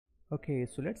Okay,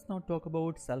 so let's now talk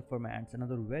about cell formats,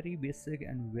 another very basic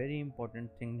and very important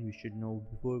thing you should know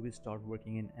before we start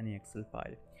working in any Excel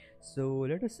file. So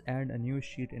let us add a new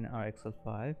sheet in our Excel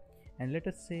file, and let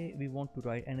us say we want to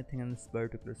write anything in this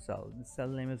particular cell. The cell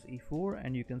name is E4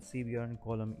 and you can see we are in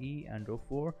column E and row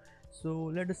 4.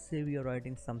 So let us say we are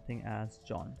writing something as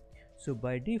John. So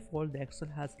by default the Excel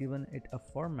has given it a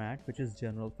format which is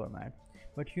general format,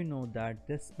 but you know that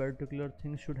this particular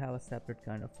thing should have a separate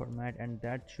kind of format, and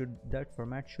that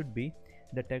format should be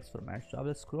the text format. So I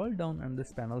will scroll down on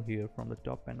this panel here from the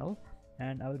top panel,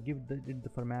 and I will give it the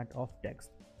format of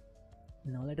text.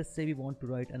 Now let us say we want to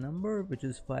write a number which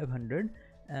is 500,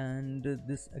 and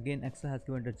this again Excel has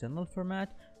given a general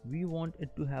format. We want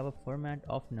it to have a format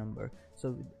of number,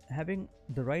 so having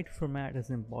the right format is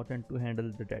important to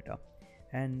handle the data.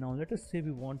 And now let us say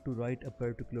we want to write a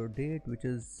particular date which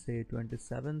is say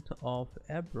 27th of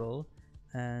April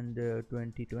and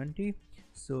 2020.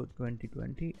 So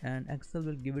 2020, and Excel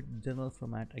will give it general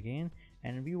format again,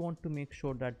 and we want to make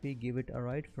sure that we give it a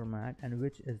right format, and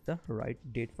which is the right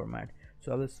date format.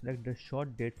 So I will select the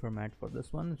short date format for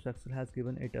this one. So Excel has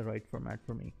given it a right format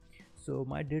for me. So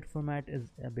my date format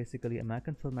is basically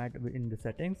American format in the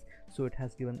settings, so it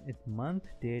has given it month,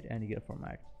 date and year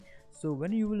format. So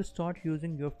when you will start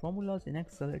using your formulas in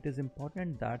Excel, it is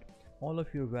important that all of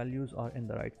your values are in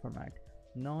the right format.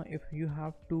 Now if you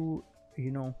have to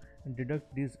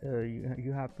deduct these,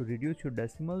 you have to reduce your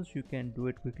decimals, you can do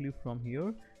it quickly from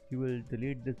here. You will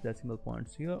delete this decimal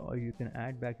points here, or you can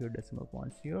add back your decimal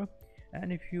points here.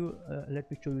 And if you let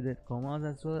me show you the commas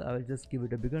as well. I will just give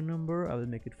it a bigger number, I will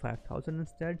make it 5000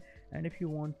 instead. And if you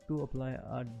want to apply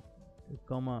a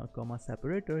comma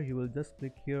separator, you will just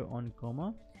click here on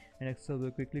comma, and Excel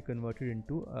will quickly convert it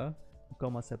into a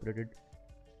comma separated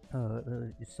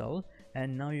cell.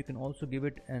 And now you can also give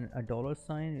it a dollar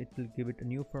sign. It will give it a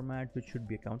new format which should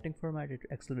be accounting format.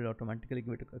 Excel will automatically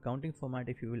give it accounting format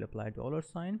if you will apply dollar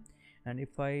sign. And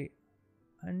if I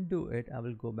undo it, I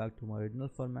will go back to my original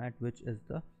format, which is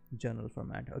the general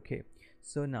format. Okay,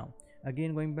 so now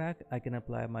again going back, I can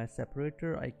apply my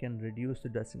separator, I can reduce the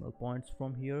decimal points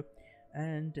from here,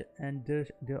 and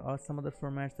there are some other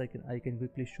formats I can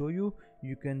quickly show you.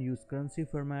 You can use currency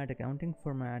format, accounting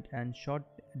format, and short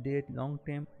date, long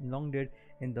date.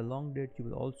 In the long date you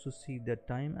will also see the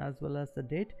time as well as the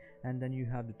date, and then you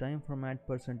have the time format,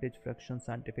 percentage, fraction,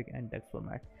 scientific and text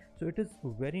format. So it is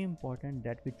very important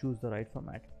that we choose the right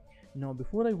format. Now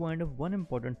before I wind up, one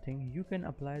important thing, you can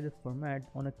apply the format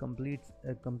on a complete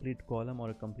column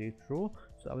or a complete row.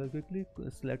 So I will quickly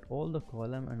select all the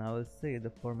column, and I will say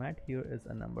the format here is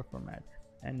a number format,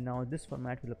 and now this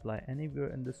format will apply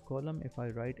anywhere in this column. If I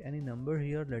write any number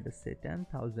here, let us say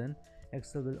 10,000,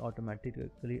 Excel will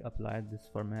automatically apply this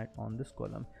format on this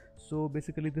column. So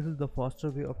basically this is the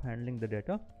faster way of handling the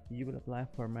data. You will apply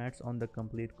formats on the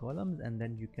complete columns, and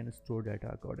then you can store data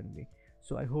accordingly.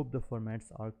 So I hope the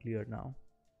formats are clear now.